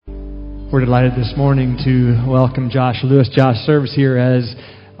We're delighted this morning to welcome Josh Lewis. Josh serves here as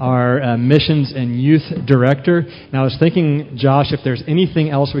our missions and youth director. Now, I was thinking, Josh, if there's anything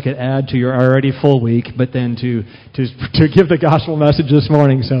else we could add to your already full week, but then to give the gospel message this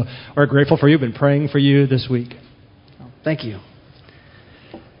morning. So we're grateful for you. Been praying for you this week. Thank you.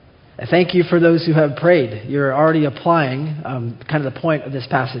 Thank you for those who have prayed. You're already applying kind of the point of this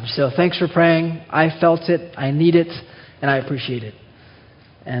passage. So thanks for praying. I felt it, I need it, and I appreciate it.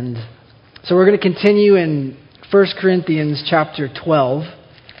 And so we're going to continue in 1 Corinthians chapter 12.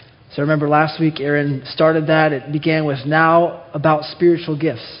 So remember last week Aaron started that. It began with now about spiritual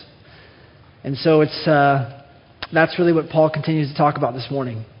gifts. And so that's really what Paul continues to talk about this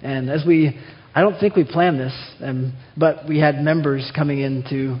morning. And I don't think we planned this, but we had members coming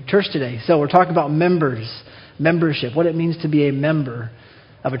into church today. So we're talking about membership, what it means to be a member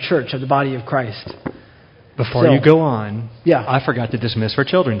of a church, of the body of Christ. Before you go on, yeah. I forgot to dismiss for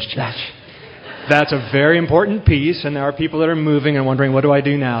children's church. That's a very important piece, and there are people that are moving and wondering, what do I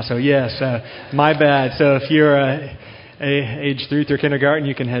do now? So yes, my bad. So if you're age 3 through kindergarten,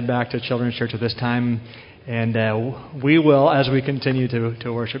 you can head back to children's church at this time, and we will, as we continue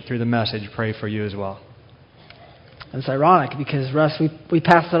to worship through the message, pray for you as well. It's ironic because, Russ, we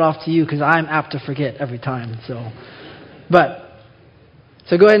pass it off to you because I'm apt to forget every time. So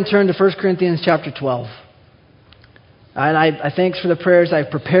go ahead and turn to 1 Corinthians chapter 12. And I thanks for the prayers. I've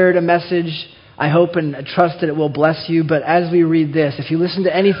prepared a message. I hope and trust that it will bless you. But as we read this, if you listen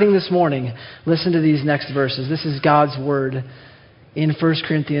to anything this morning, listen to these next verses. This is God's word in 1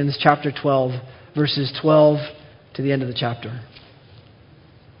 Corinthians chapter 12, verses 12 to the end of the chapter.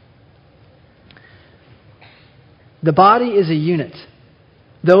 The body is a unit,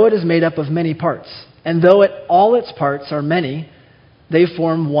 though it is made up of many parts. And though all its parts are many, they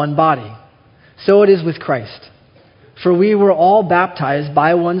form one body. So it is with Christ. For we were all baptized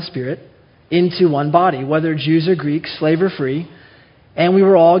by one Spirit into one body, whether Jews or Greeks, slave or free, and we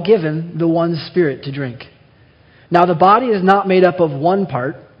were all given the one Spirit to drink. Now the body is not made up of one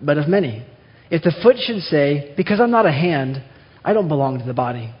part, but of many. If the foot should say, because I'm not a hand, I don't belong to the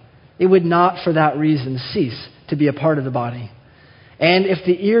body, it would not for that reason cease to be a part of the body. And if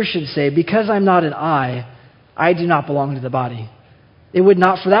the ear should say, because I'm not an eye, I do not belong to the body, it would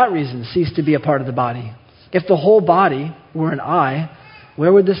not for that reason cease to be a part of the body. If the whole body were an eye,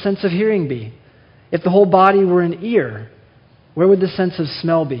 where would the sense of hearing be? If the whole body were an ear, where would the sense of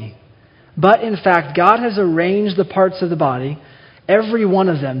smell be? But in fact, God has arranged the parts of the body, every one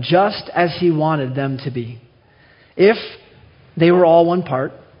of them, just as He wanted them to be. If they were all one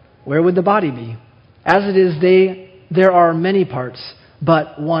part, where would the body be? As it is, there are many parts,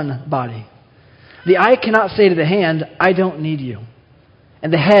 but one body. The eye cannot say to the hand, I don't need you.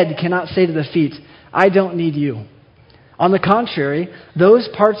 And the head cannot say to the feet, I don't need you. On the contrary, those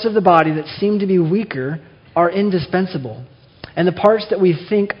parts of the body that seem to be weaker are indispensable. And the parts that we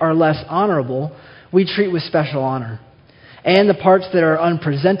think are less honorable, we treat with special honor. And the parts that are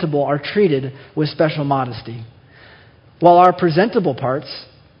unpresentable are treated with special modesty. While our presentable parts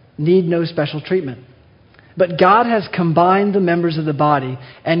need no special treatment. But God has combined the members of the body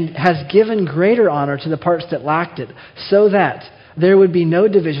and has given greater honor to the parts that lacked it, so that there would be no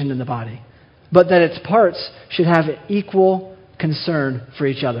division in the body, but that its parts should have equal concern for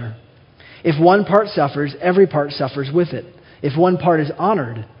each other. If one part suffers, every part suffers with it. If one part is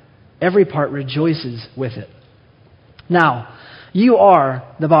honored, every part rejoices with it. Now, you are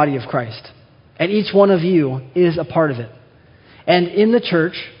the body of Christ, and each one of you is a part of it. And in the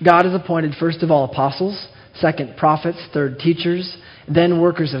church, God has appointed first of all apostles, second prophets, third teachers, then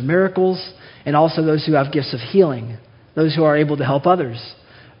workers of miracles, and also those who have gifts of healing, those who are able to help others,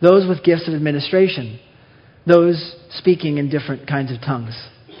 those with gifts of administration, those speaking in different kinds of tongues.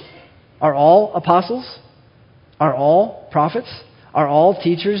 Are all apostles? Are all prophets? Are all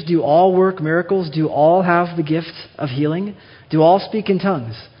teachers? Do all work miracles? Do all have the gift of healing? Do all speak in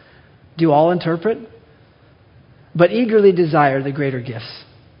tongues? Do all interpret? But eagerly desire the greater gifts.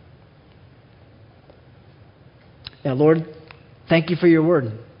 Now, Lord, thank you for your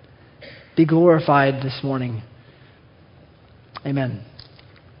word. Be glorified this morning. Amen.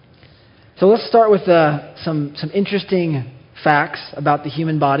 So let's start with some interesting facts about the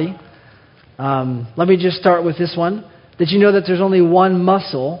human body. Let me just start with this one. Did you know that there's only one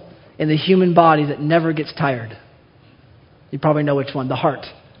muscle in the human body that never gets tired? You probably know which one, the heart.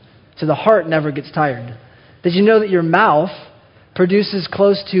 So the heart never gets tired. Did you know that your mouth produces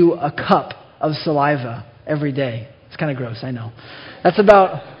close to a cup of saliva every day? It's kind of gross, I know. That's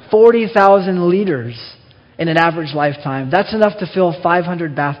about 40,000 liters in an average lifetime. That's enough to fill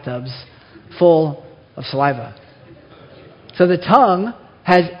 500 bathtubs full of saliva. So the tongue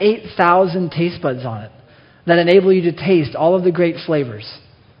has 8,000 taste buds on it that enable you to taste all of the great flavors.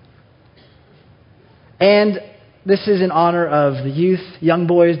 And this is in honor of the youth, young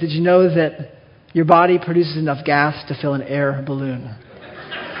boys. Did you know that your body produces enough gas to fill an air balloon?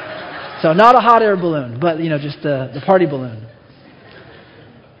 So not a hot air balloon, but just the party balloon.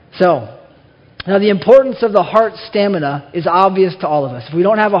 So, now the importance of the heart stamina is obvious to all of us. If we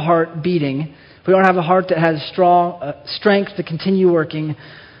don't have a heart beating, if we don't have a heart that has strong strength to continue working,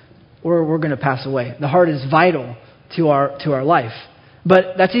 we're going to pass away. The heart is vital to our life.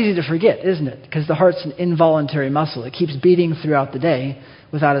 But that's easy to forget, isn't it? Because the heart's an involuntary muscle. It keeps beating throughout the day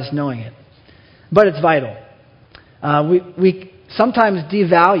without us knowing it. But it's vital. We sometimes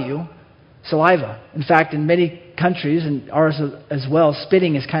devalue saliva. In fact, in many countries, and ours as well,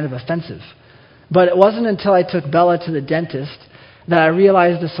 spitting is kind of offensive. But it wasn't until I took Bella to the dentist that I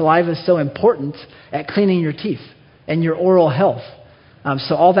realized the saliva is so important at cleaning your teeth and your oral health.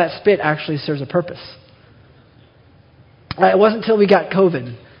 So all that spit actually serves a purpose. It wasn't until we got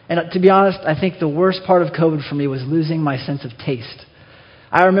COVID. And to be honest, I think the worst part of COVID for me was losing my sense of taste.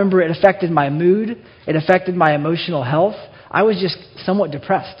 I remember it affected my mood. It affected my emotional health. I was just somewhat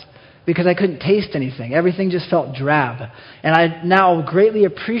depressed because I couldn't taste anything. Everything just felt drab. And I now greatly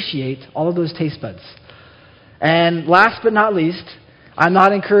appreciate all of those taste buds. And last but not least, I'm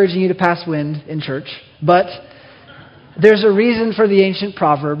not encouraging you to pass wind in church, but there's a reason for the ancient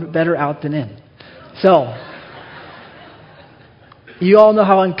proverb, better out than in. So, you all know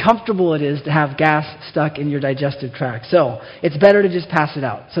how uncomfortable it is to have gas stuck in your digestive tract. So, it's better to just pass it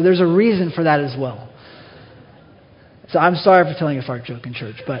out. So there's a reason for that as well. So I'm sorry for telling a fart joke in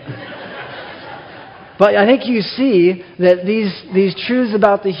church, but I think you see that these truths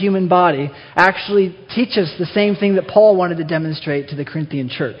about the human body actually teach us the same thing that Paul wanted to demonstrate to the Corinthian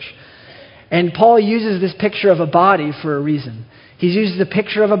church. And Paul uses this picture of a body for a reason. He uses the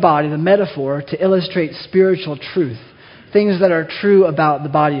picture of a body, the metaphor, to illustrate spiritual truth, things that are true about the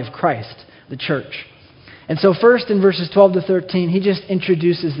body of Christ, the church. And so first in verses 12 to 13, he just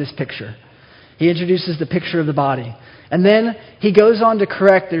introduces this picture. He introduces the picture of the body. And then he goes on to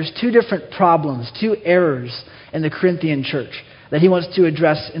correct there's two different problems, two errors in the Corinthian church that he wants to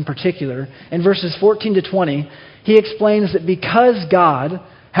address in particular. In verses 14 to 20, he explains that because God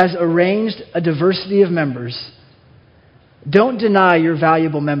has arranged a diversity of members, don't deny your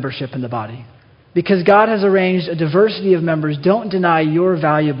valuable membership in the body. Because God has arranged a diversity of members, don't deny your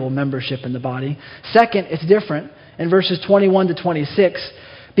valuable membership in the body. Second, it's different. In verses 21 to 26,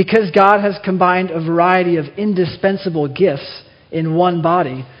 because God has combined a variety of indispensable gifts in one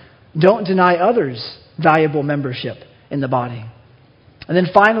body, don't deny others valuable membership in the body. And then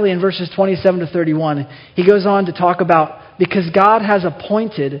finally, in verses 27 to 31, he goes on to talk about, because God has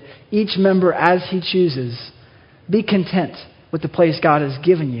appointed each member as he chooses, be content with the place God has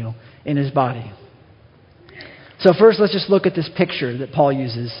given you in his body. So first, let's just look at this picture that Paul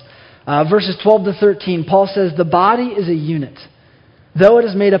uses. Verses 12 to 13, Paul says, the body is a unit. Though it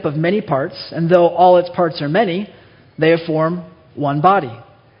is made up of many parts, and though all its parts are many, they form one body.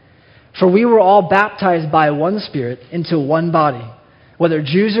 For we were all baptized by one Spirit into one body, whether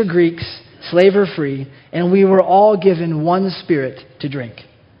Jews or Greeks, slave or free, and we were all given one Spirit to drink.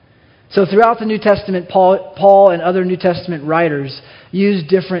 So throughout the New Testament, Paul and other New Testament writers use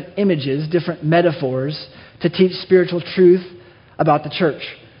different images, different metaphors to teach spiritual truth about the church.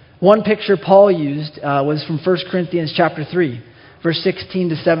 One picture Paul used was from 1 Corinthians chapter 3. Verse 16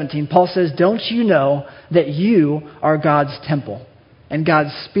 to 17, Paul says, don't you know that you are God's temple and God's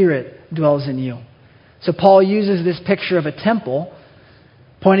Spirit dwells in you? So Paul uses this picture of a temple,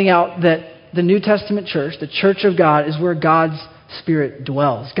 pointing out that the New Testament church, the church of God, is where God's Spirit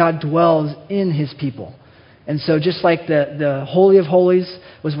dwells. God dwells in his people. And so just like the Holy of Holies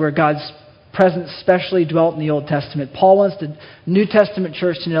was where God's presence specially dwelt in the Old Testament, Paul wants the New Testament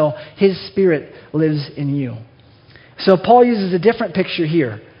church to know his Spirit lives in you. So Paul uses a different picture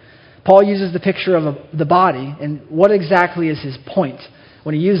here. Paul uses the picture of the body, and what exactly is his point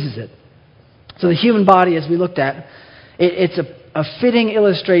when he uses it? So the human body, as we looked at, it's a fitting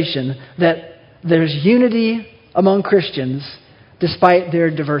illustration that there's unity among Christians despite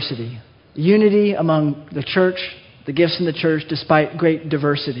their diversity. Unity among the church, the gifts in the church, despite great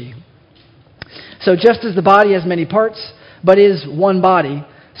diversity. So just as the body has many parts, but is one body,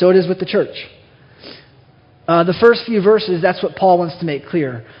 so it is with the church. The first few verses, that's what Paul wants to make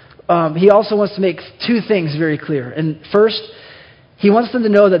clear. He also wants to make two things very clear. And first, he wants them to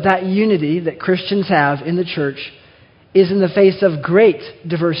know that unity that Christians have in the church is in the face of great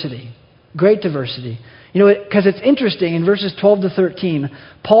diversity. Great diversity. Because it's interesting, in verses 12 to 13,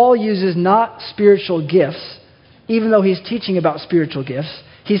 Paul uses not spiritual gifts even though he's teaching about spiritual gifts,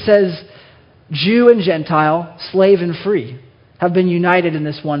 he says, Jew and Gentile, slave and free, have been united in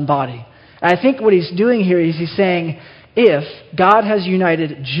this one body. And I think what he's doing here is he's saying, if God has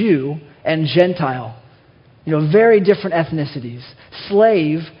united Jew and Gentile, very different ethnicities,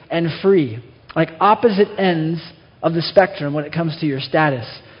 slave and free, like opposite ends of the spectrum when it comes to your status,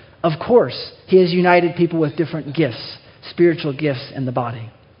 of course, he has united people with different gifts, spiritual gifts in the body.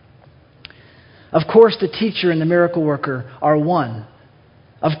 Of course, the teacher and the miracle worker are one.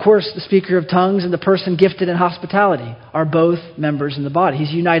 Of course, the speaker of tongues and the person gifted in hospitality are both members in the body.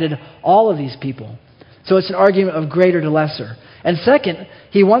 He's united all of these people. So it's an argument of greater to lesser. And second,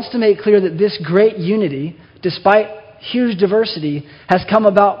 he wants to make clear that this great unity, despite huge diversity, has come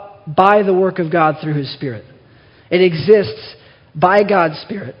about by the work of God through his Spirit. It exists by God's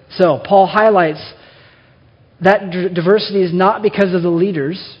Spirit. So Paul highlights that diversity is not because of the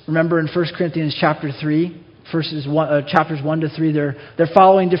leaders. Remember in 1 Corinthians chapter 3, chapters 1 to 3, they're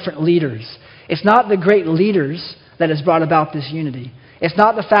following different leaders. It's not the great leaders that has brought about this unity. It's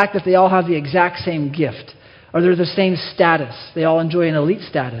not the fact that they all have the exact same gift or they're the same status. They all enjoy an elite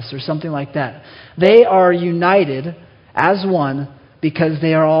status or something like that. They are united as one because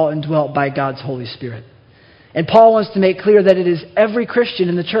they are all indwelt by God's Holy Spirit. And Paul wants to make clear that it is every Christian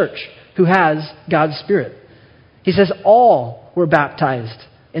in the church who has God's Spirit. He says all were baptized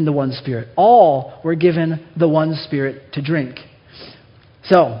in the one Spirit. All were given the one Spirit to drink.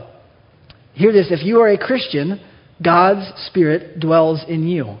 So, hear this. If you are a Christian, God's Spirit dwells in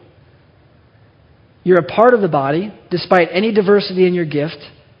you. You're a part of the body, despite any diversity in your gift,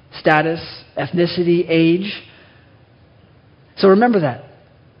 status, ethnicity, age. So remember that.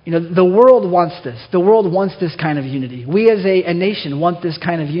 The world wants this. The world wants this kind of unity. We as a nation want this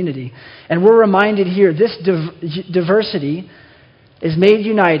kind of unity. And we're reminded here, this diversity is made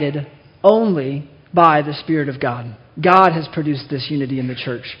united only by the Spirit of God. God has produced this unity in the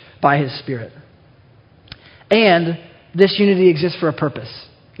church by his Spirit. And this unity exists for a purpose.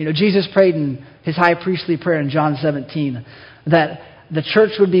 Jesus prayed in his high priestly prayer in John 17 that the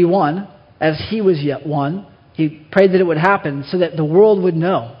church would be one as he was yet one. He prayed that it would happen so that the world would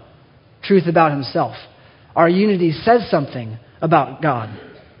know truth about himself. Our unity says something about God.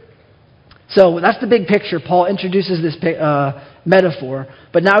 So that's the big picture. Paul introduces this metaphor,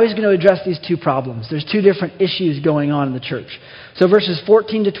 but now he's going to address these two problems. There's two different issues going on in the church. So verses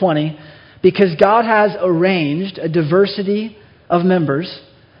 14 to 20, because God has arranged a diversity of members,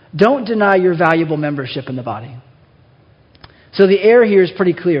 don't deny your valuable membership in the body. So the error here is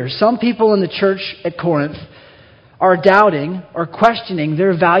pretty clear. Some people in the church at Corinth are doubting or questioning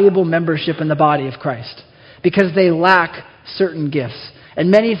their valuable membership in the body of Christ because they lack certain gifts. And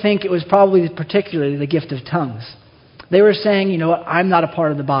many think it was probably particularly the gift of tongues. They were saying, I'm not a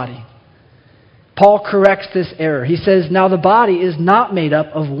part of the body. Paul corrects this error. He says, now the body is not made up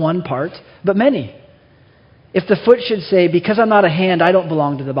of one part, but many. If the foot should say, because I'm not a hand, I don't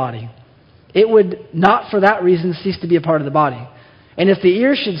belong to the body, it would not for that reason cease to be a part of the body. And if the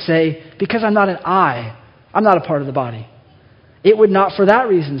ear should say, because I'm not an eye, I'm not a part of the body, it would not for that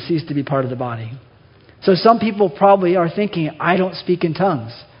reason cease to be part of the body. So some people probably are thinking, I don't speak in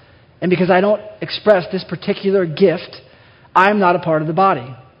tongues. And because I don't express this particular gift, I'm not a part of the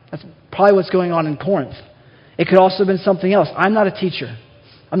body. That's probably what's going on in Corinth. It could also have been something else. I'm not a teacher.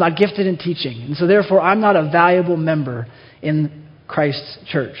 I'm not gifted in teaching. And so therefore, I'm not a valuable member in Christ's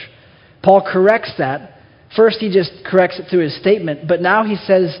church. Paul corrects that. First, he just corrects it through his statement. But now he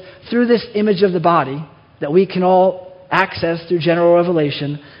says, through this image of the body that we can all access through general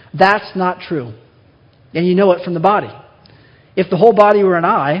revelation, that's not true. And you know it from the body. If the whole body were an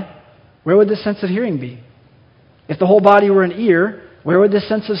eye, where would the sense of hearing be? If the whole body were an ear, where would the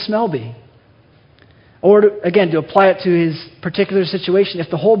sense of smell be? Or, to apply it to his particular situation, if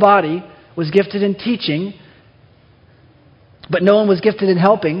the whole body was gifted in teaching, but no one was gifted in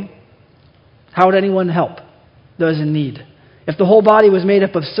helping, how would anyone help those in need? If the whole body was made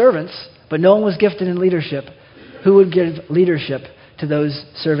up of servants, but no one was gifted in leadership, who would give leadership to those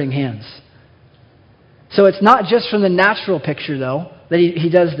serving hands? So it's not just from the natural picture, though, that he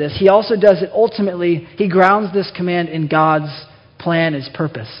does this. He also does it ultimately, he grounds this command in God's plan, his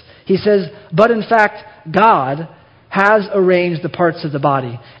purpose. He says, but in fact, God has arranged the parts of the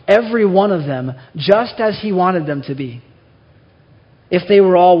body, every one of them, just as he wanted them to be. If they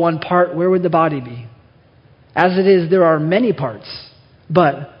were all one part, where would the body be? As it is, there are many parts,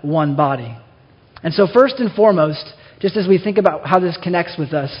 but one body. And so first and foremost, just as we think about how this connects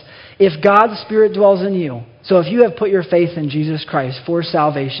with us, if God's Spirit dwells in you, so if you have put your faith in Jesus Christ for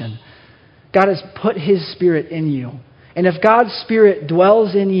salvation, God has put his Spirit in you. And if God's Spirit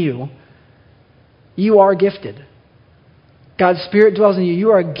dwells in you, you are gifted. God's Spirit dwells in you.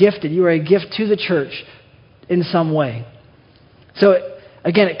 You are gifted. You are a gift to the church in some way. So,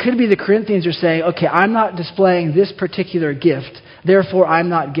 again, it could be the Corinthians are saying, okay, I'm not displaying this particular gift, therefore I'm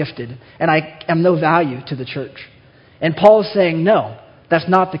not gifted, and I am no value to the church. And Paul is saying, no, that's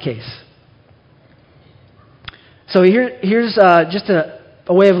not the case. So here's just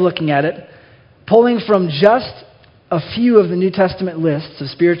a way of looking at it. Pulling from just a few of the New Testament lists of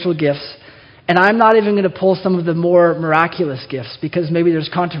spiritual gifts, and I'm not even going to pull some of the more miraculous gifts because maybe there's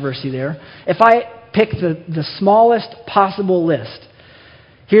controversy there. If I pick the smallest possible list,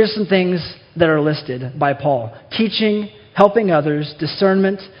 here's some things that are listed by Paul. Teaching, helping others,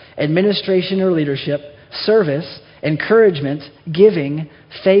 discernment, administration or leadership, service, encouragement, giving,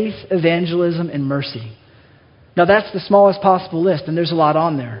 faith, evangelism, and mercy. Now that's the smallest possible list, and there's a lot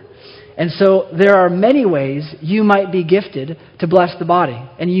on there. And so there are many ways you might be gifted to bless the body,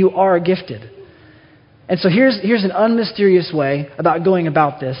 and you are gifted. And so here's an unmysterious way about going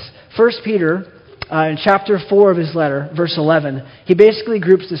about this. 1 Peter, in chapter 4 of his letter, verse 11, he basically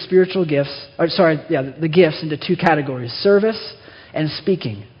groups the spiritual gifts, the gifts into two categories, service and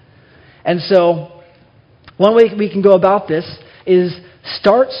speaking. And so one way we can go about this is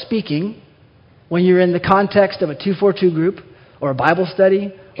start speaking when you're in the context of a 242 group or a Bible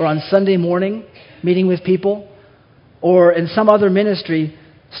study or on Sunday morning meeting with people or in some other ministry.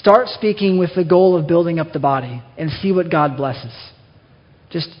 Start speaking with the goal of building up the body and see what God blesses.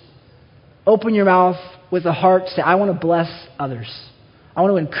 Just open your mouth with a heart. Say, I want to bless others. I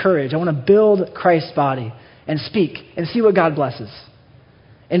want to encourage. I want to build Christ's body and speak and see what God blesses.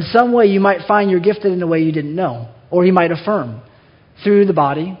 In some way, you might find you're gifted in a way you didn't know, or He might affirm through the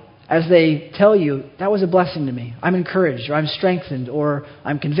body as they tell you, that was a blessing to me. I'm encouraged, or I'm strengthened, or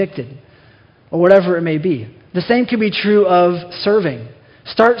I'm convicted, or whatever it may be. The same can be true of serving.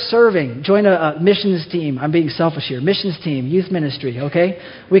 Start serving. Join a missions team. I'm being selfish here. Missions team, youth ministry, okay?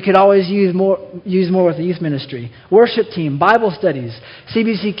 We could always use more with the youth ministry. Worship team, Bible studies,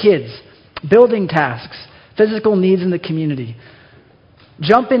 CBC Kids, building tasks, physical needs in the community.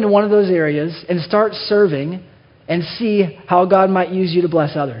 Jump into one of those areas and start serving and see how God might use you to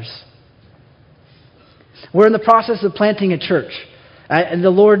bless others. We're in the process of planting a church, and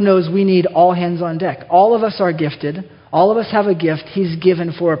the Lord knows we need all hands on deck. All of us are gifted. All of us have a gift He's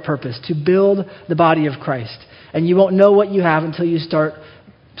given for a purpose, to build the body of Christ. And you won't know what you have until you start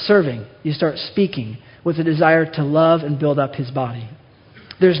serving. You start speaking with a desire to love and build up His body.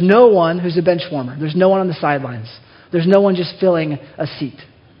 There's no one who's a bench warmer. There's no one on the sidelines. There's no one just filling a seat.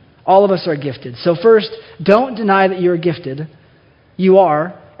 All of us are gifted. So first, don't deny that you're gifted. You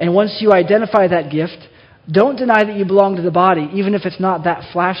are. And once you identify that gift, don't deny that you belong to the body, even if it's not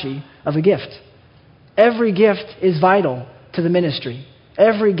that flashy of a gift. Every gift is vital to the ministry.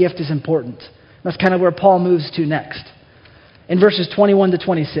 Every gift is important. That's kind of where Paul moves to next. In verses 21 to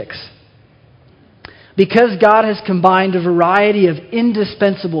 26. Because God has combined a variety of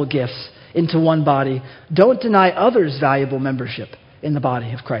indispensable gifts into one body, don't deny others' valuable membership in the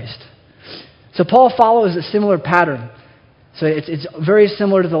body of Christ. So Paul follows a similar pattern. So it's very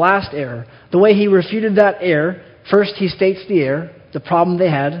similar to the last error. The way he refuted that error, first he states the error, the problem they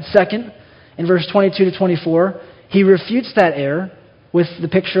had. Second, in verse 22 to 24, he refutes that error with the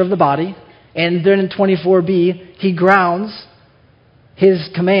picture of the body. And then in 24b, he grounds his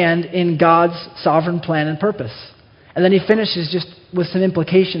command in God's sovereign plan and purpose. And then he finishes just with some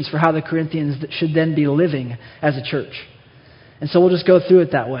implications for how the Corinthians should then be living as a church. And so we'll just go through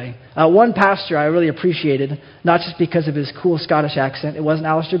it that way. One pastor I really appreciated, not just because of his cool Scottish accent, it wasn't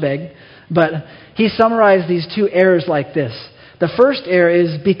Alistair Begg, but he summarized these two errors like this. The first error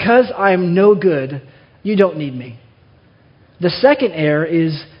is, because I'm no good, you don't need me. The second error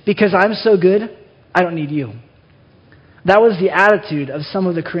is, because I'm so good, I don't need you. That was the attitude of some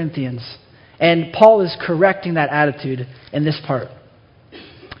of the Corinthians. And Paul is correcting that attitude in this part.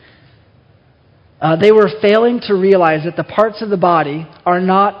 They were failing to realize that the parts of the body are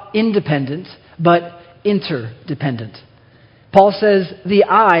not independent, but interdependent. Paul says, the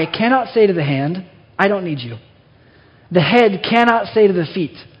eye cannot say to the hand, I don't need you. The head cannot say to the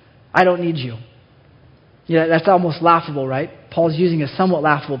feet, I don't need you. Yeah, that's almost laughable, right? Paul's using a somewhat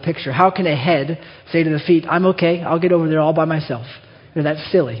laughable picture. How can a head say to the feet, I'm okay, I'll get over there all by myself?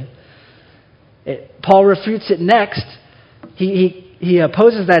 That's silly. Paul refutes it next. He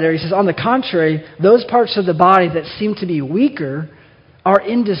opposes that area. He says, on the contrary, those parts of the body that seem to be weaker are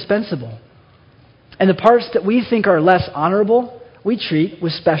indispensable. And the parts that we think are less honorable, we treat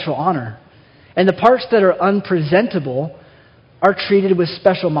with special honor. And the parts that are unpresentable are treated with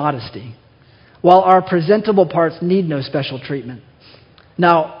special modesty, while our presentable parts need no special treatment.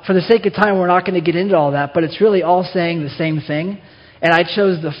 Now, for the sake of time, we're not going to get into all that, but it's really all saying the same thing. And I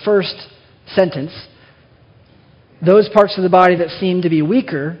chose the first sentence. Those parts of the body that seem to be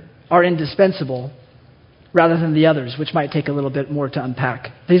weaker are indispensable rather than the others, which might take a little bit more to unpack.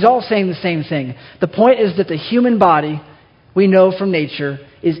 He's all saying the same thing. The point is that the human body, we know from nature,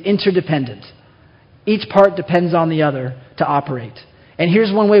 is interdependent. Each part depends on the other to operate. And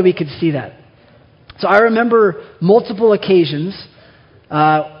here's one way we could see that. So I remember multiple occasions,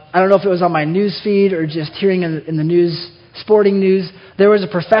 I don't know if it was on my news feed or just hearing in the news, sporting news, there was a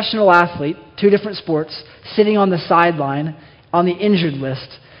professional athlete, 2 different sports, sitting on the sideline on the injured list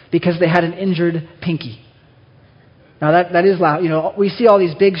because they had an injured pinky. Now that is loud. You know, we see all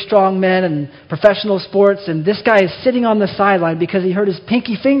these big, strong men in professional sports, and this guy is sitting on the sideline because he hurt his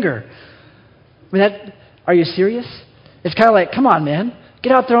pinky finger. I mean, are you serious? It's kind of like, come on, man,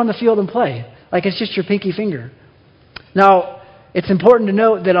 get out there on the field and play. Like it's just your pinky finger. Now, it's important to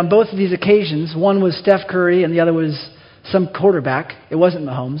note that on both of these occasions, one was Steph Curry and the other was some quarterback. It wasn't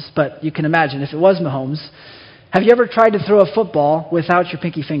Mahomes, but you can imagine if it was Mahomes. Have you ever tried to throw a football without your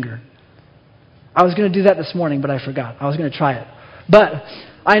pinky finger? I was going to do that this morning, but I forgot. I was going to try it. But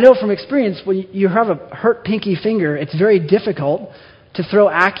I know from experience, when you have a hurt pinky finger, it's very difficult to throw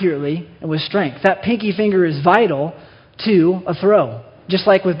accurately and with strength. That pinky finger is vital to a throw. Just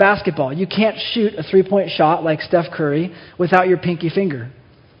like with basketball, you can't shoot a 3-point shot like Steph Curry without your pinky finger.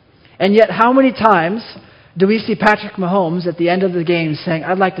 And yet, how many times do we see Patrick Mahomes at the end of the game saying,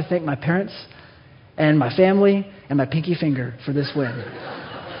 I'd like to thank my parents and my family and my pinky finger for this win?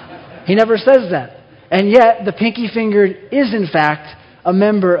 He never says that. And yet, the pinky finger is in fact a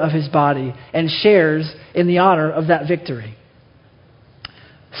member of his body and shares in the honor of that victory.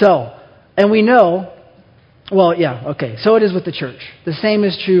 So, and we know, so it is with the church. The same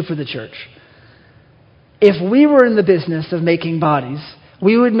is true for the church. If we were in the business of making bodies,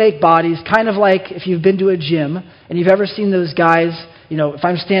 we would make bodies kind of like if you've been to a gym and you've ever seen those guys, you know, if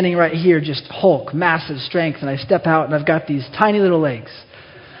I'm standing right here, just Hulk, massive strength, and I step out and I've got these tiny little legs.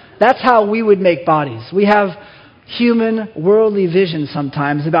 That's how we would make bodies. We have human, worldly vision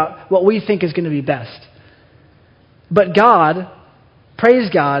sometimes about what we think is going to be best. But God,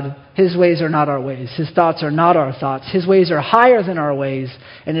 praise God, His ways are not our ways. His thoughts are not our thoughts. His ways are higher than our ways,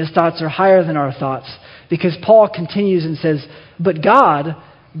 and His thoughts are higher than our thoughts. Because Paul continues and says, but God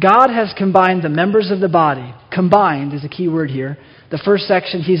has combined the members of the body. Combined is a key word here. The first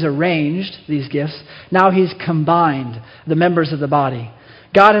section, He's arranged these gifts. Now He's combined the members of the body.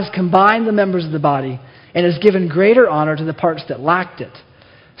 God has combined the members of the body and has given greater honor to the parts that lacked it,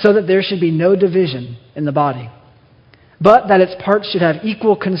 so that there should be no division in the body, but that its parts should have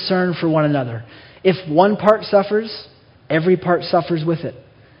equal concern for one another. If one part suffers, every part suffers with it.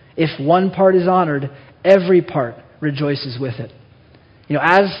 If one part is honored, every part rejoices with it. You know,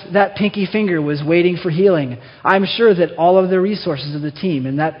 as that pinky finger was waiting for healing, I'm sure that all of the resources of the team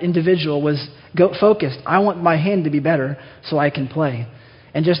and that individual was focused. I want my hand to be better so I can play.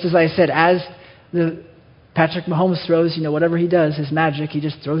 And just as I said, as Patrick Mahomes throws, you know, whatever he does, his magic, he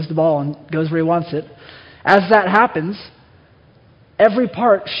just throws the ball and goes where he wants it. As that happens, every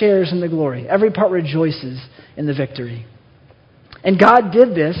part shares in the glory. Every part rejoices in the victory. And God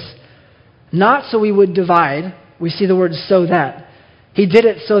did this not so we would divide. We see the word so that. He did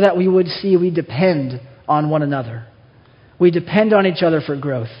it so that we would see we depend on one another. We depend on each other for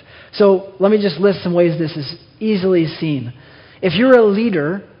growth. So let me just list some ways this is easily seen. If you're a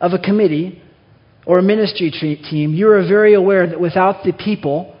leader of a committee or a ministry team, you are very aware that without the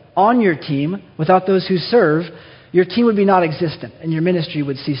people on your team, without those who serve, your team would be non-existent and your ministry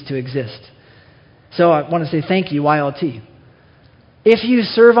would cease to exist. So I want to say thank you, YLT. If you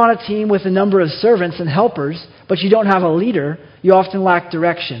serve on a team with a number of servants and helpers, but you don't have a leader, you often lack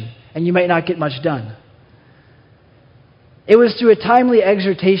direction and you might not get much done. It was through a timely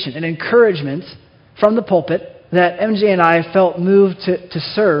exhortation and encouragement from the pulpit that MJ and I felt moved to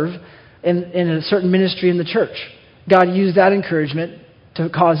serve in a certain ministry in the church. God used that encouragement to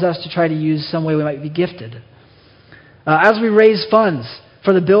cause us to try to use some way we might be gifted. As we raise funds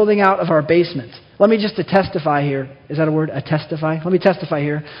for the building out of our basement, let me just testify here. Is that a word? Testify? Let me testify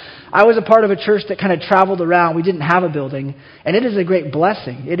here. I was a part of a church that kind of traveled around. We didn't have a building, and it is a great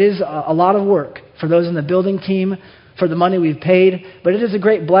blessing. It is a lot of work for those in the building team, for the money we've paid, but it is a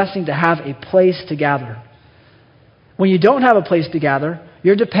great blessing to have a place to gather. When you don't have a place to gather,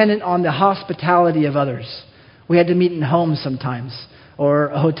 you're dependent on the hospitality of others. We had to meet in homes sometimes or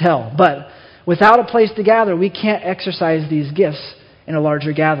a hotel. But without a place to gather, we can't exercise these gifts in a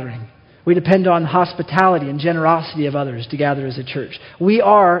larger gathering. We depend on hospitality and generosity of others to gather as a church. We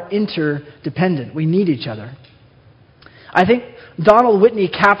are interdependent. We need each other. I think Donald Whitney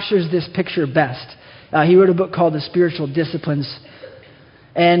captures this picture best. He wrote a book called The Spiritual Disciplines.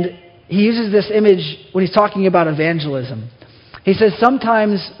 And he uses this image when he's talking about evangelism. He says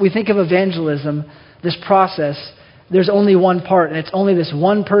sometimes we think of evangelism, this process, there's only one part, and it's only this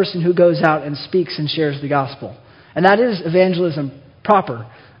one person who goes out and speaks and shares the gospel. And that is evangelism proper.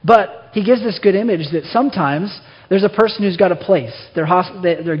 But he gives this good image that sometimes there's a person who's got a place.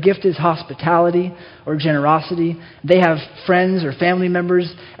 Their gift is hospitality or generosity. They have friends or family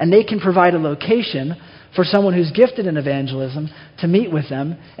members, and they can provide a location for someone who's gifted in evangelism to meet with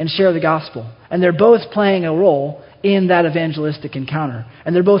them and share the gospel. And they're both playing a role in that evangelistic encounter.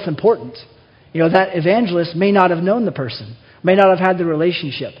 And they're both important. That evangelist may not have known the person, may not have had the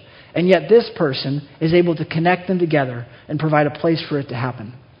relationship, and yet this person is able to connect them together and provide a place for it to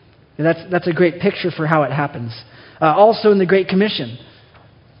happen. And that's a great picture for how it happens. Also in the Great Commission,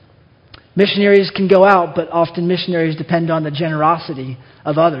 missionaries can go out, but often missionaries depend on the generosity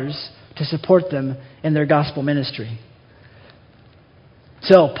of others to support them in their gospel ministry.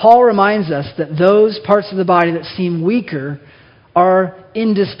 So Paul reminds us that those parts of the body that seem weaker are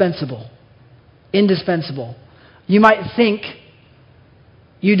indispensable. Indispensable. You might think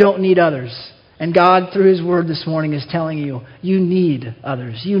you don't need others. And God, through His Word this morning, is telling you, you need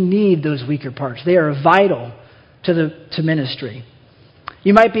others. You need those weaker parts. They are vital to ministry.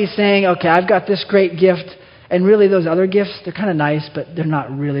 You might be saying, okay, I've got this great gift, and really those other gifts, they're kind of nice, but they're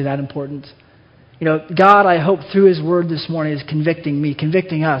not really that important. God, I hope through His Word this morning is convicting me,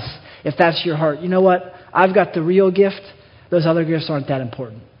 convicting us, if that's your heart. You know what? I've got the real gift. Those other gifts aren't that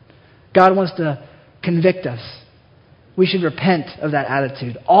important. God wants to convict us. We should repent of that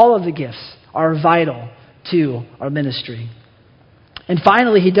attitude. All of the gifts are vital to our ministry. And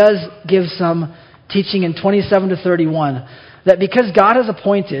finally, he does give some teaching in 27 to 31 that because God has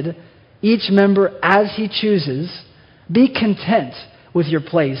appointed each member as He chooses, be content with your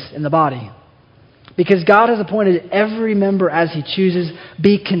place in the body. Because God has appointed every member as He chooses,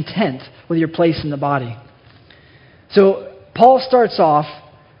 be content with your place in the body. So Paul starts off,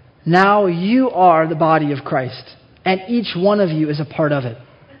 now you are the body of Christ, and each one of you is a part of it.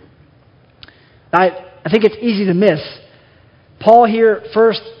 I think it's easy to miss. Paul here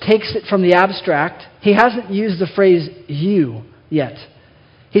first takes it from the abstract. He hasn't used the phrase you yet.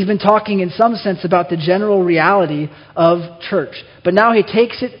 He's been talking in some sense about the general reality of church. But now he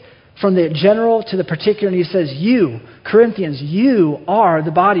takes it from the general to the particular, and he says, you, Corinthians, you are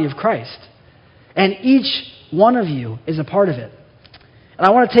the body of Christ. And each one of you is a part of it. And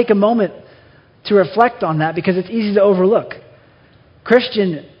I want to take a moment to reflect on that because it's easy to overlook.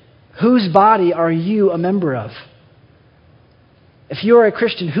 Christian, whose body are you a member of? If you are a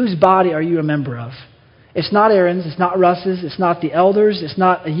Christian, whose body are you a member of? It's not Aaron's, it's not Russ's, it's not the elders, it's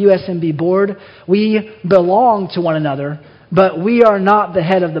not a USMB board. We belong to one another, but we are not the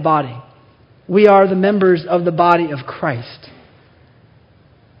head of the body. We are the members of the body of Christ.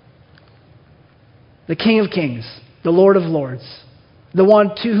 The King of Kings, the Lord of Lords, the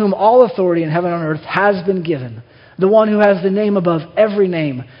one to whom all authority in heaven and on earth has been given, the one who has the name above every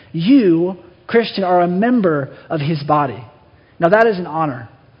name. You, Christian, are a member of His body. Now that is an honor.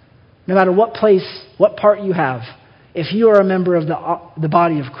 No matter what place, what part you have, if you are a member of the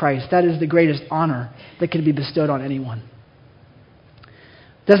body of Christ, that is the greatest honor that can be bestowed on anyone.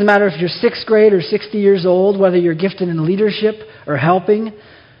 Doesn't matter if you're 6th grade or 60 years old, whether you're gifted in leadership or helping,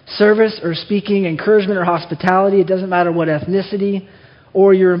 service or speaking, encouragement or hospitality. It doesn't matter what ethnicity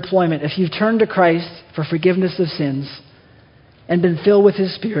or your employment. If you've turned to Christ for forgiveness of sins and been filled with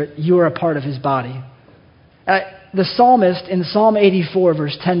His Spirit, you are a part of His body. The psalmist in Psalm 84,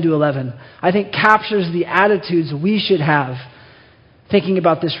 verse 10 to 11, I think captures the attitudes we should have thinking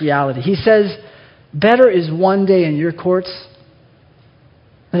about this reality. He says, better is one day in your courts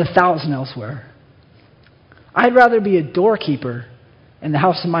than 1,000 elsewhere. I'd rather be a doorkeeper in the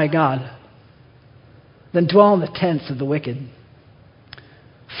house of my God than dwell in the tents of the wicked.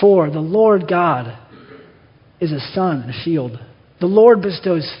 For the Lord God is a sun and a shield. The Lord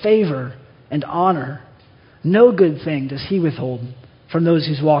bestows favor and honor. No good thing does He withhold from those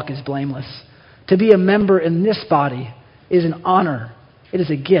whose walk is blameless. To be a member in this body is an honor. It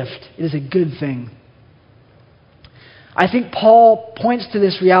is a gift. It is a good thing. I think Paul points to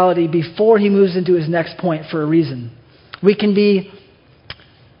this reality before he moves into his next point for a reason. We can be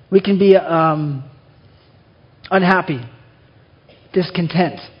unhappy,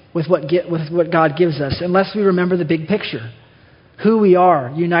 discontent with what God gives us unless we remember the big picture, who we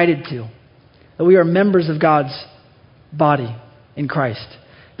are united to, that we are members of God's body in Christ.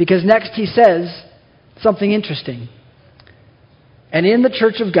 Because next he says something interesting. And in the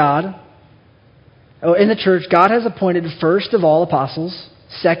church of God, In the church, God has appointed first of all apostles,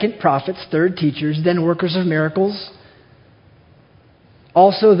 second prophets, third teachers, then workers of miracles.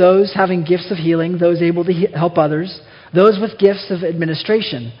 Also those having gifts of healing, those able to help others, those with gifts of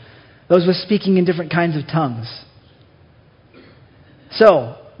administration, those with speaking in different kinds of tongues.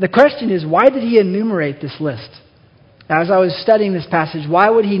 So, the question is, why did he enumerate this list? As I was studying this passage, why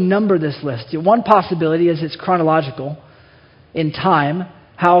would he number this list? One possibility is it's chronological in time,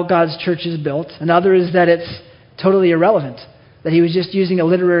 how God's church is built. Another is that it's totally irrelevant, that he was just using a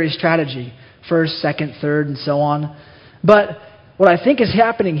literary strategy, first, second, third, and so on. But what I think is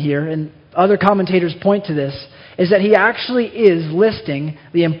happening here, and other commentators point to this, is that he actually is listing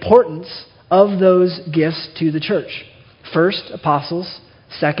the importance of those gifts to the church. First, apostles.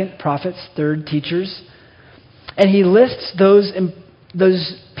 Second, prophets. Third, teachers. And he lists those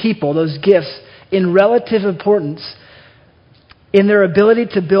people, those gifts, in relative importance in their ability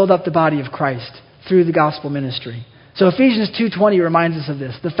to build up the body of Christ through the gospel ministry. So Ephesians 2:20 reminds us of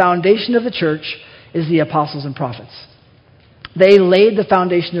this. The foundation of the church is the apostles and prophets. They laid the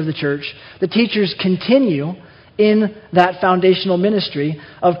foundation of the church. The teachers continue in that foundational ministry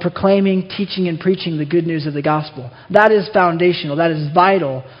of proclaiming, teaching, and preaching the good news of the gospel. That is foundational. That is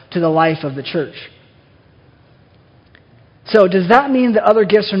vital to the life of the church. So does that mean that other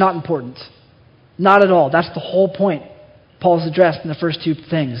gifts are not important? Not at all. That's the whole point Paul's addressed in the first two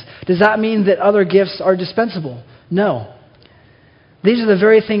things. Does that mean that other gifts are dispensable? No. These are the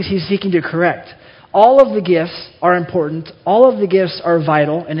very things he's seeking to correct. All of the gifts are important. All of the gifts are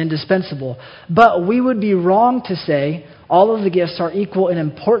vital and indispensable. But we would be wrong to say all of the gifts are equal in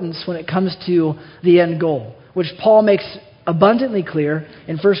importance when it comes to the end goal, which Paul makes abundantly clear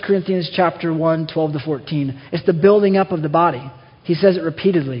in 1 Corinthians chapter 1, 12 to 14. It's the building up of the body. He says it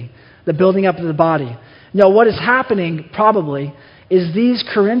repeatedly. The building up of the body. Now, what is happening probably is these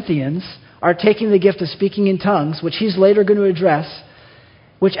Corinthians are taking the gift of speaking in tongues, which he's later going to address,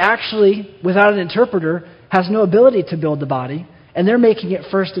 which actually, without an interpreter, has no ability to build the body, and they're making it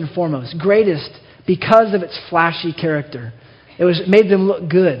first and foremost, greatest because of its flashy character. It made them look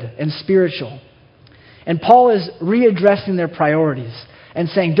good and spiritual. And Paul is readdressing their priorities and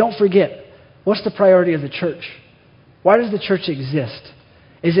saying, don't forget, what's the priority of the church? Why does the church exist?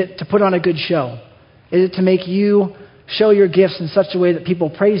 Is it to put on a good show? Is it to make you show your gifts in such a way that people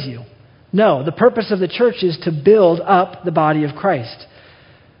praise you? No, the purpose of the church is to build up the body of Christ.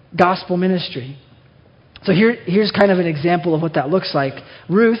 Gospel ministry. So here's kind of an example of what that looks like.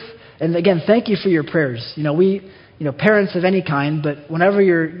 Ruth, and again, thank you for your prayers. Parents of any kind, but whenever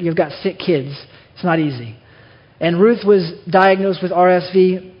you've got sick kids, it's not easy. And Ruth was diagnosed with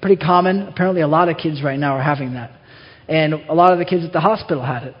RSV, pretty common. Apparently a lot of kids right now are having that. And a lot of the kids at the hospital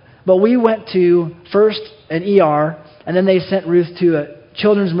had it. But we went to first an ER, and then they sent Ruth to a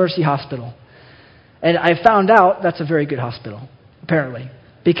Children's Mercy Hospital. And I found out that's a very good hospital, apparently.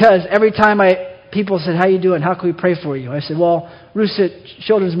 Because every time people said, how you doing? How can we pray for you? I said, well, Ruth's at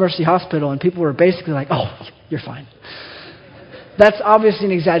Children's Mercy Hospital, and people were basically like, oh, you're fine. That's obviously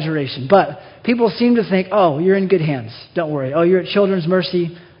an exaggeration, but people seem to think, oh, you're in good hands. Don't worry. Oh, you're at Children's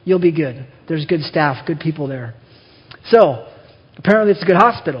Mercy. You'll be good. There's good staff, good people there. So, apparently it's a good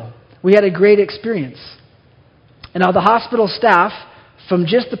hospital. We had a great experience. And now the hospital staff, from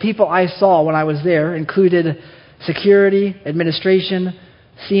just the people I saw when I was there, included security, administration,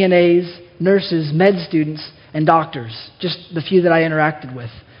 CNAs, nurses, med students, and doctors, just the few that I interacted with.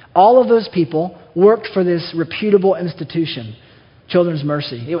 All of those people worked for this reputable institution, Children's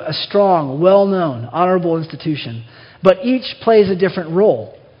Mercy. It was a strong, well-known, honorable institution. But each plays a different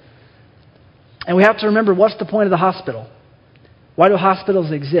role. And we have to remember, what's the point of the hospital? Why do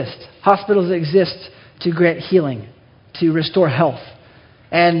hospitals exist? Hospitals exist to grant healing, to restore health.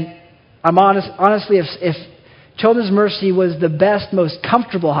 And I'm honestly, if Children's Mercy was the best, most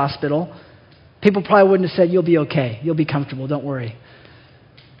comfortable hospital, people probably wouldn't have said, you'll be okay, you'll be comfortable, don't worry.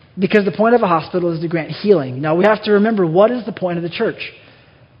 Because the point of a hospital is to grant healing. Now we have to remember, what is the point of the church?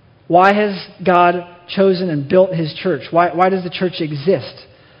 Why has God chosen and built His church? Why does the church exist?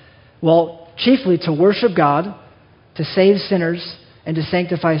 Well, chiefly to worship God, to save sinners, and to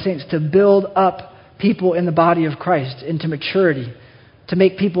sanctify saints, to build up people in the body of Christ into maturity, to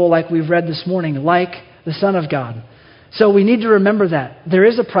make people, like we've read this morning, like the Son of God. So we need to remember that. There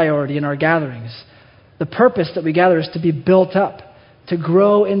is a priority in our gatherings. The purpose that we gather is to be built up, to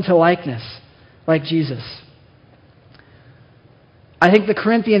grow into likeness, like Jesus. I think the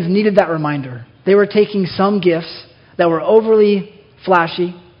Corinthians needed that reminder. They were taking some gifts that were overly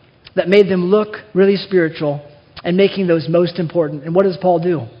flashy, that made them look really spiritual, and making those most important. And what does Paul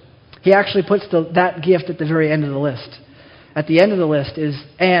do? He actually puts that gift at the very end of the list. At the end of the list is,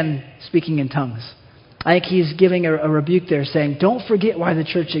 and speaking in tongues. I think he's giving a rebuke there saying, don't forget why the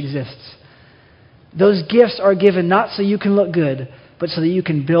church exists. Those gifts are given not so you can look good, but so that you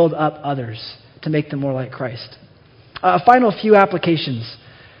can build up others to make them more like Christ. A final few applications.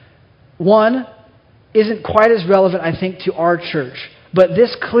 One isn't quite as relevant, I think, to our church, but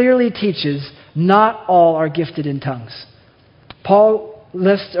this clearly teaches not all are gifted in tongues. Paul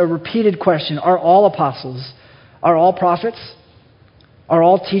lists a repeated question. Are all apostles? Are all prophets? Are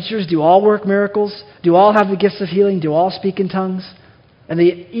all teachers? Do all work miracles? Do all have the gifts of healing? Do all speak in tongues? And the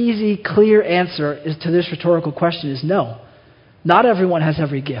easy, clear answer to this rhetorical question is no. Not everyone has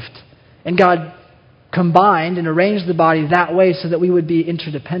every gift. And God combined and arranged the body that way so that we would be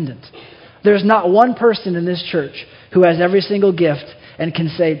interdependent. There's not one person in this church who has every single gift and can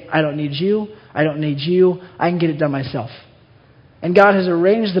say, I don't need you, I don't need you, I can get it done myself. And God has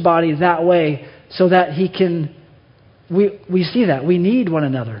arranged the body that way so that He can, we see that. We need one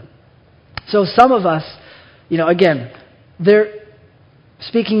another. So some of us, again, they're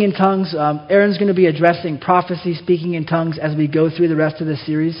speaking in tongues. Aaron's going to be addressing prophecy, speaking in tongues as we go through the rest of this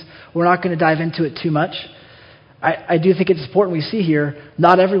series. We're not going to dive into it too much. I do think it's important we see here,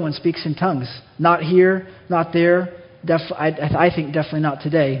 not everyone speaks in tongues. Not here, not there. I think definitely not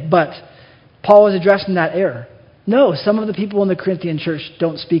today. But Paul is addressing that error. No, some of the people in the Corinthian church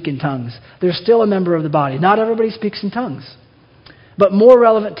don't speak in tongues. They're still a member of the body. Not everybody speaks in tongues. But more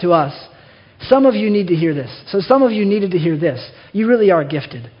relevant to us, some of you need to hear this. So some of you needed to hear this. You really are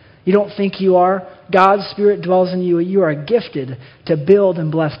gifted. You don't think you are. God's Spirit dwells in you. You are gifted to build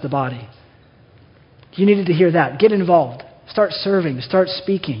and bless the body. You needed to hear that. Get involved. Start serving. Start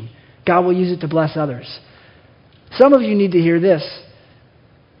speaking. God will use it to bless others. Some of you need to hear this.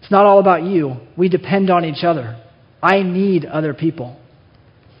 It's not all about you. We depend on each other. I need other people.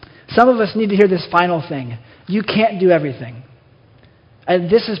 Some of us need to hear this final thing. You can't do everything. And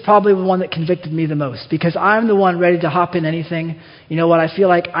this is probably the one that convicted me the most because I'm the one ready to hop in anything. You know what? I feel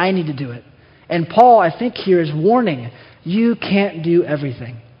like I need to do it. And Paul, I think here, is warning, you can't do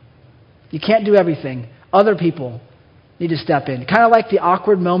everything. You can't do everything. Other people need to step in. Kind of like the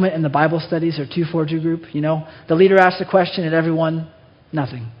awkward moment in the Bible studies or 242 group, The leader asks a question and everyone,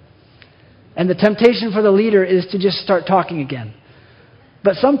 nothing. And the temptation for the leader is to just start talking again.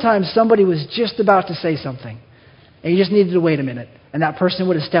 But sometimes somebody was just about to say something and you just needed to wait a minute. And that person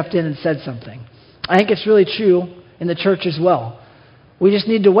would have stepped in and said something. I think it's really true in the church as well. We just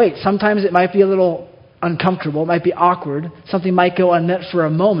need to wait. Sometimes it might be a little uncomfortable. It might be awkward. Something might go unmet for a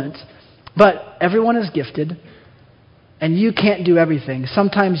moment. But everyone is gifted, and you can't do everything.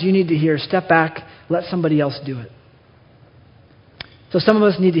 Sometimes you need to hear, step back, let somebody else do it. So some of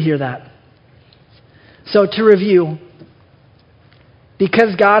us need to hear that. So to review,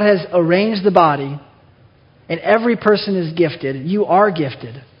 because God has arranged the body, and every person is gifted, you are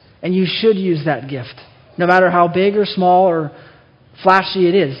gifted, and you should use that gift. No matter how big or small or flashy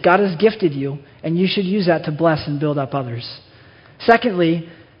it is, God has gifted you, and you should use that to bless and build up others. Secondly,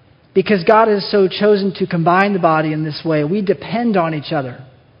 because God has so chosen to combine the body in this way, we depend on each other.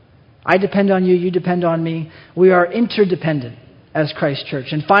 I depend on you, you depend on me. We are interdependent as Christ Church.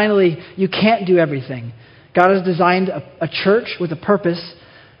 And finally, you can't do everything. God has designed a church with a purpose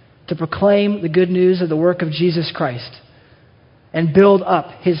to proclaim the good news of the work of Jesus Christ and build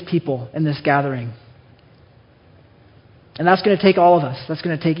up His people in this gathering. And that's going to take all of us. That's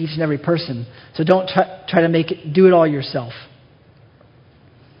going to take each and every person. So don't try to do it all yourself.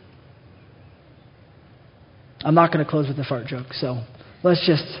 I'm not going to close with a fart joke, so let's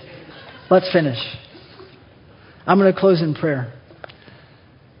finish. I'm going to close in prayer.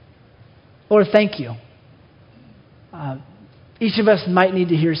 Lord, thank you. Each of us might need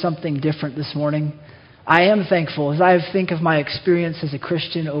to hear something different this morning. I am thankful. As I think of my experience as a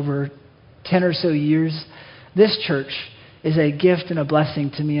Christian over 10 or so years, this church is a gift and a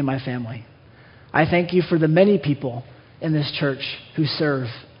blessing to me and my family. I thank you for the many people in this church who serve,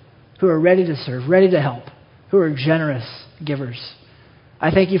 who are ready to serve, ready to help, who are generous givers.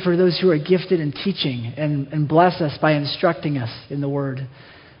 I thank you for those who are gifted in teaching and bless us by instructing us in the Word,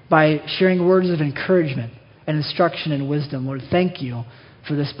 by sharing words of encouragement and instruction and wisdom. Lord, thank you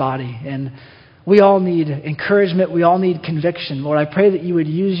for this body. And we all need encouragement. We all need conviction. Lord, I pray that you would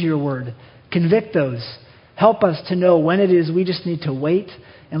use your Word. Convict those. Help us to know when it is we just need to wait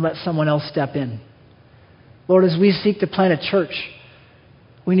and let someone else step in. Lord, as we seek to plant a church,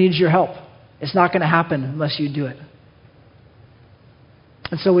 we need your help. It's not going to happen unless you do it.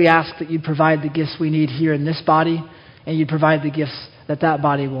 And so we ask that you provide the gifts we need here in this body, and you provide the gifts that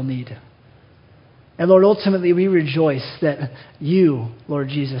body will need. And Lord, ultimately we rejoice that you, Lord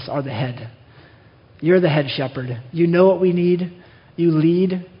Jesus, are the head. You're the head shepherd. You know what we need. You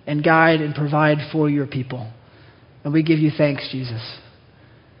lead and guide and provide for your people. And we give you thanks, Jesus.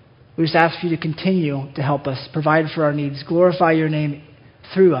 We just ask you to continue to help us, provide for our needs, glorify your name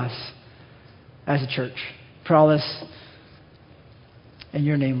through us as a church. For all this in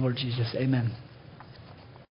your name, Lord Jesus. Amen.